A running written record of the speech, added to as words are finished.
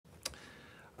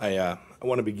I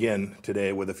want to begin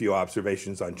today with a few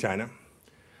observations on China,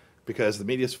 because the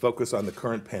media's focus on the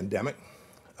current pandemic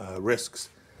risks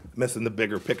missing the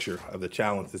bigger picture of the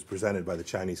challenges presented by the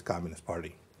Chinese Communist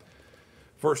Party.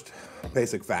 First,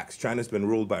 basic facts. China's been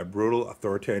ruled by a brutal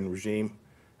authoritarian regime,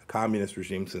 a communist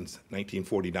regime, since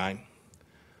 1949.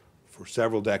 For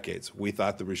several decades, we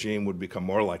thought the regime would become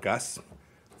more like us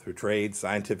through trade,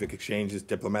 scientific exchanges,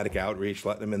 diplomatic outreach,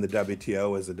 letting them in the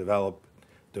WTO as a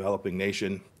developing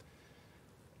nation.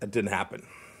 That didn't happen.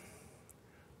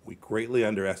 We greatly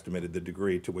underestimated the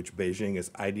degree to which Beijing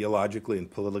is ideologically and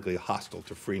politically hostile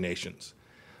to free nations.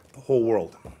 The whole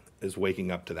world is waking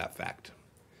up to that fact.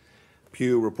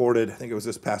 Pew reported, I think it was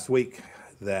this past week,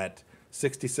 that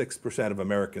 66% of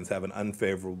Americans have an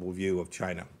unfavorable view of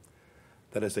China.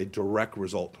 That is a direct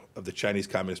result of the Chinese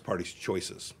Communist Party's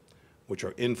choices, which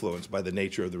are influenced by the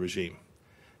nature of the regime.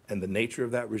 And the nature of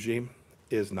that regime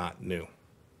is not new.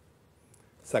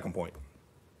 Second point,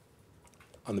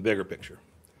 on the bigger picture.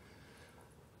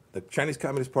 The Chinese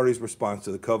Communist Party's response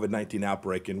to the COVID-19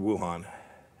 outbreak in Wuhan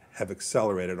have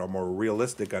accelerated our more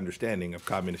realistic understanding of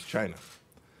Communist China.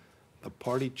 The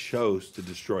party chose to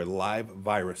destroy live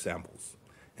virus samples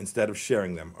instead of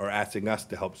sharing them or asking us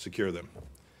to help secure them.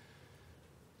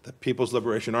 The People's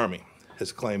Liberation Army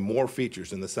has claimed more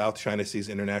features in the South China Sea's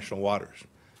international waters,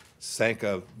 sank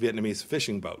a Vietnamese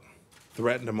fishing boat,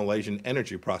 threatened a Malaysian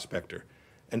energy prospector,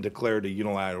 and declared a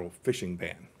unilateral fishing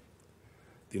ban.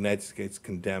 The United States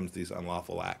condemns these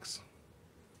unlawful acts.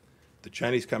 The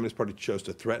Chinese Communist Party chose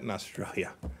to threaten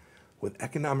Australia with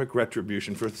economic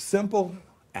retribution for the simple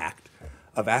act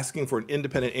of asking for an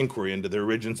independent inquiry into the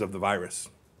origins of the virus.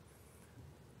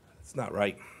 It's not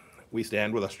right. We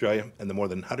stand with Australia and the more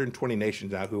than 120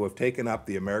 nations now who have taken up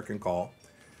the American call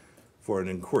for an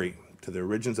inquiry to the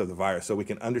origins of the virus so we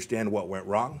can understand what went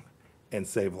wrong and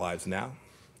save lives now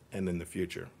and in the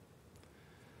future.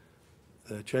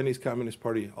 The Chinese Communist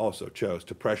Party also chose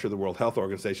to pressure the World Health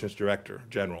Organization's Director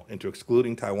General into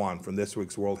excluding Taiwan from this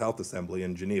week's World Health Assembly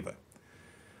in Geneva.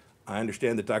 I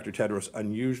understand that Dr. Tedros'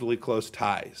 unusually close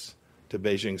ties to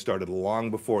Beijing started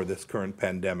long before this current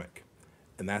pandemic,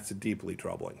 and that's deeply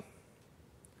troubling.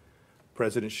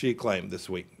 President Xi claimed this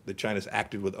week that China's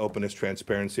acted with openness,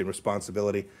 transparency, and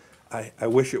responsibility. I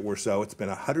wish it were so. It's been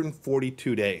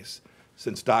 142 days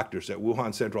since doctors at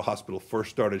Wuhan Central Hospital first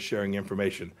started sharing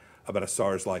information about a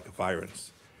SARS-like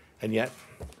virus. And yet,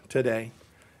 today,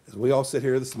 as we all sit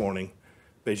here this morning,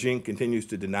 Beijing continues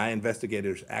to deny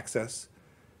investigators access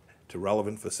to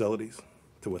relevant facilities,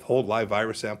 to withhold live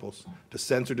virus samples, to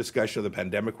censor discussion of the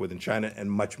pandemic within China, and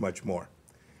much, much more.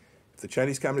 If the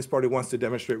Chinese Communist Party wants to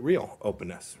demonstrate real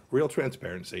openness, real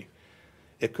transparency,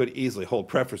 it could easily hold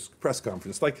press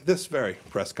conference like this very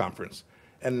press conference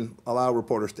and allow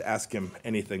reporters to ask him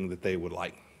anything that they would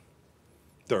like.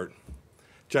 Third,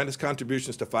 China's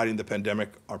contributions to fighting the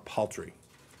pandemic are paltry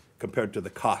compared to the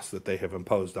costs that they have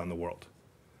imposed on the world.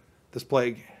 This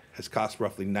plague has cost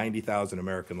roughly 90,000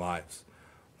 American lives.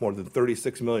 More than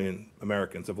 36 million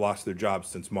Americans have lost their jobs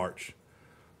since March.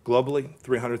 Globally,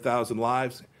 300,000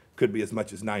 lives could be as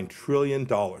much as $9 trillion,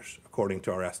 according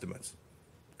to our estimates.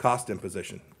 Cost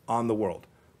imposition on the world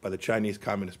by the Chinese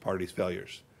Communist Party's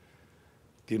failures.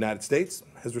 The United States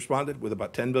has responded with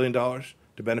about $10 billion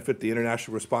to benefit the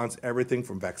international response, everything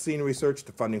from vaccine research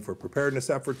to funding for preparedness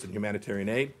efforts and humanitarian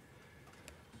aid.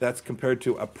 That's compared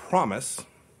to a promise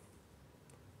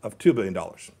of $2 billion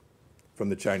from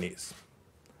the Chinese.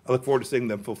 I look forward to seeing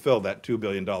them fulfill that $2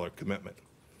 billion commitment.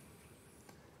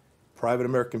 Private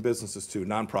American businesses too,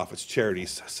 nonprofits,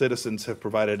 charities, citizens have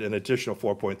provided an additional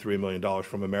 $4.3 million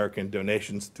from American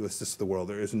donations to assist the world.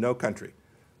 There is no country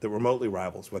that remotely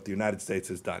rivals what the United States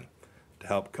has done to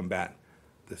help combat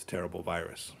this terrible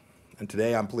virus. And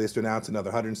today I'm pleased to announce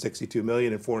another $162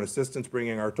 million in foreign assistance,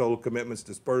 bringing our total commitments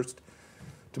dispersed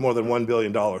to more than $1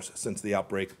 billion since the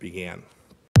outbreak began.